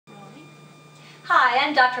Hi,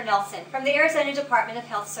 I'm Dr. Nelson from the Arizona Department of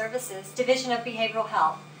Health Services, Division of Behavioral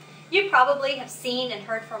Health. You probably have seen and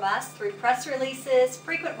heard from us through press releases,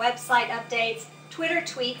 frequent website updates, Twitter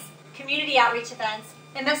tweets, community outreach events,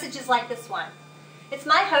 and messages like this one. It's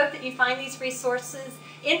my hope that you find these resources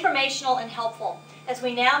informational and helpful as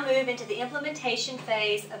we now move into the implementation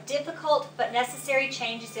phase of difficult but necessary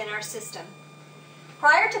changes in our system.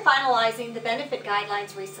 Prior to finalizing the benefit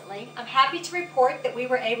guidelines recently, I'm happy to report that we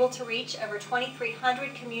were able to reach over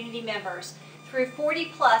 2,300 community members through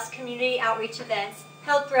 40-plus community outreach events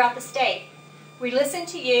held throughout the state. We listened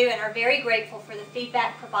to you and are very grateful for the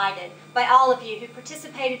feedback provided by all of you who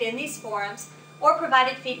participated in these forums or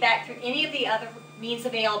provided feedback through any of the other means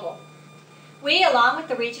available. We, along with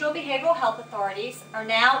the regional behavioral health authorities, are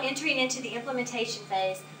now entering into the implementation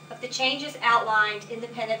phase of the changes outlined in the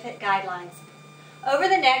benefit guidelines. Over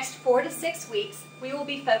the next 4 to 6 weeks, we will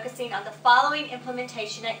be focusing on the following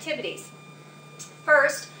implementation activities.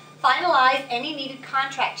 First, finalize any needed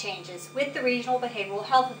contract changes with the regional behavioral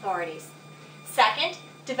health authorities. Second,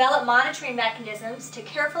 develop monitoring mechanisms to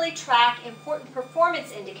carefully track important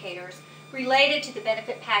performance indicators related to the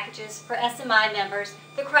benefit packages for SMI members,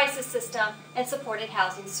 the crisis system, and supported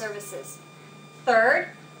housing services. Third,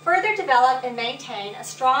 further develop and maintain a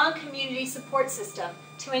strong community support system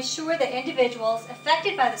to ensure that individuals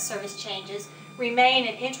affected by the service changes remain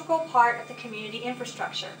an integral part of the community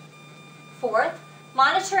infrastructure. Fourth,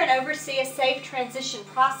 monitor and oversee a safe transition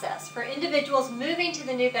process for individuals moving to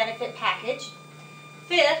the new benefit package.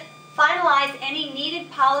 Fifth, finalize any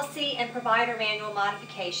needed policy and provider manual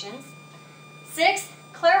modifications. Sixth,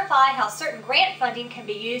 clarify how certain grant funding can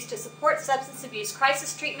be used to support substance abuse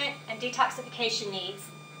crisis treatment and detoxification needs.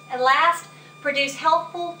 And last, produce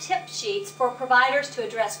helpful tip sheets for providers to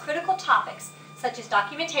address critical topics such as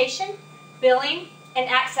documentation, billing, and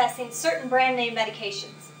accessing certain brand name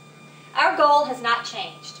medications. Our goal has not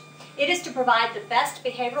changed. It is to provide the best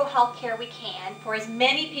behavioral health care we can for as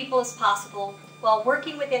many people as possible while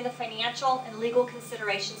working within the financial and legal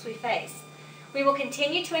considerations we face. We will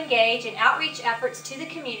continue to engage in outreach efforts to the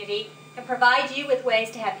community and provide you with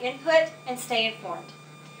ways to have input and stay informed.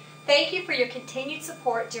 Thank you for your continued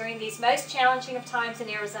support during these most challenging of times in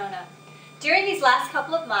Arizona. During these last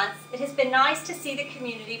couple of months, it has been nice to see the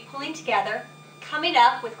community pulling together, coming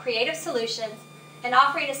up with creative solutions, and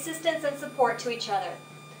offering assistance and support to each other.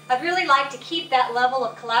 I'd really like to keep that level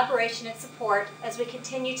of collaboration and support as we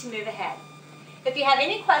continue to move ahead. If you have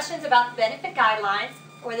any questions about the benefit guidelines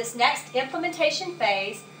or this next implementation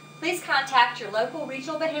phase, please contact your local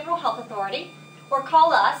regional behavioral health authority or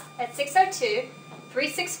call us at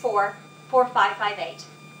 602-364-4558.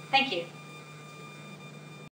 Thank you.